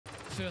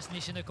first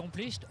mission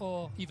accomplished,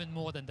 or even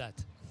more than that?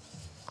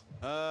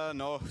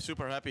 No,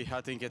 super happy.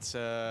 I think it's,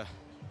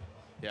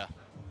 yeah,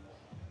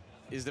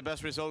 it's the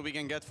best result we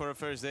can get for a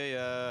first day.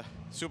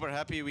 Super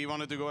happy. We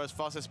wanted to go as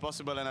fast as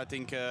possible, and I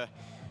think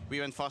we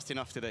went fast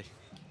enough today.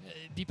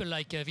 People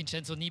like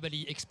Vincenzo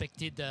Nibali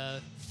expected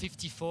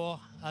 54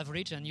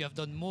 average, and you have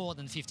done more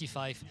than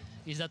 55.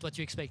 Is that what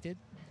you expected?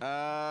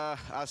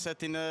 I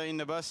said in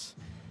the bus,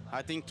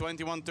 I think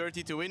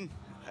 21:30 to win,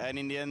 and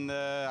in the end,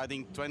 I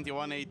think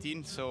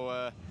 21:18. So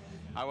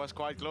I was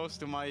quite close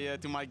to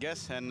my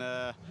guess, and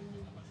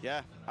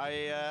yeah,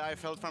 I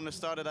felt from the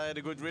start that I had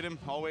a good rhythm,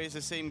 always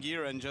the same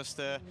gear and just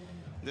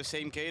the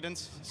same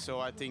cadence. So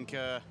I think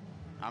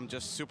I'm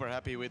just super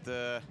happy with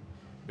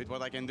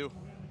what I can do.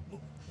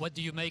 What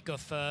do you make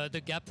of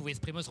the gap with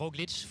Primož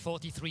Roglič,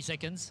 43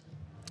 seconds?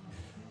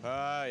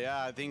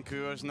 Yeah, I think he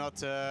was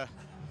not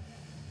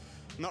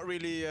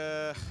really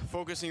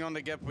focusing on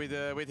the gap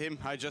with him.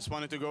 I just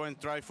wanted to go and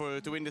try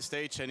to win the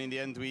stage, and in the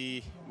end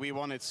we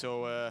won it.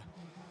 So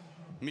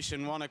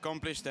mission 1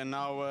 accomplished, and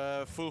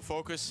now full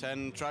focus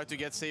and try to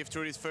get safe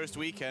through this first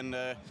week and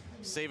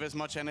save as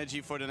much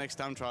energy for the next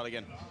time trial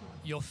again.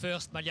 Your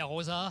first Maglia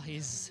Rosa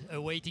is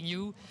awaiting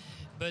you,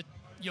 but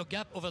your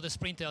gap over the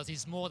sprinters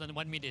is more than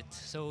 1 minute,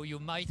 so you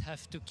might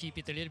have to keep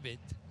it a little bit.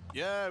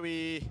 Yeah,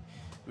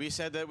 we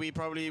said that we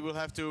probably will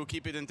have to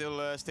keep it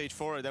until stage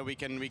 4, that we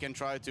can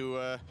try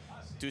to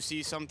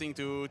see something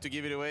to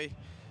give it away.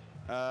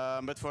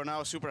 But for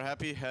now, super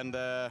happy, and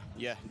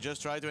yeah,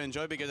 just try to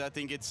enjoy, because I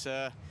think it's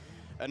a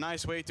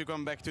nice way to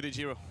come back to the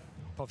Giro.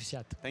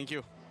 Proficiat. Thank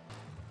you.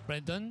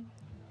 Brendan,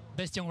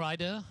 best young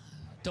rider,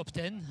 top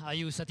 10. Are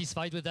you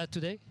satisfied with that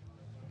today?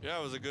 Yeah,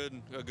 it was a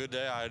good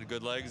day. I had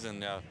good legs,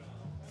 and yeah,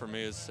 for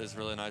me, it's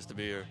really nice to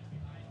be here.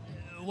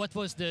 What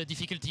was the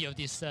difficulty of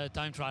this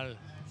time trial?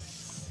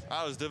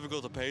 It was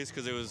difficult to pace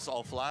because it was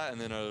all flat and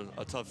then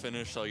a tough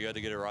finish, so you had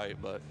to get it right.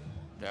 But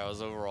yeah, it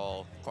was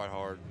overall quite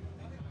hard.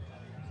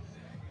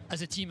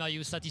 As a team, are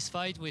you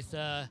satisfied with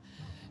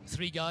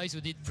 3 guys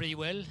who did pretty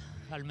well?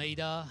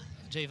 Almeida,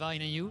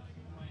 Javine, and you?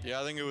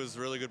 Yeah, I think it was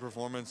really good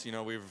performance. You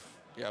know, we've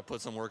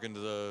put some work into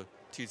the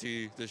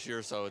TT this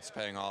year, so it's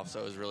paying off. So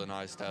it was really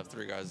nice to have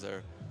 3 guys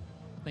there.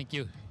 Thank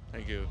you.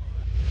 Thank you.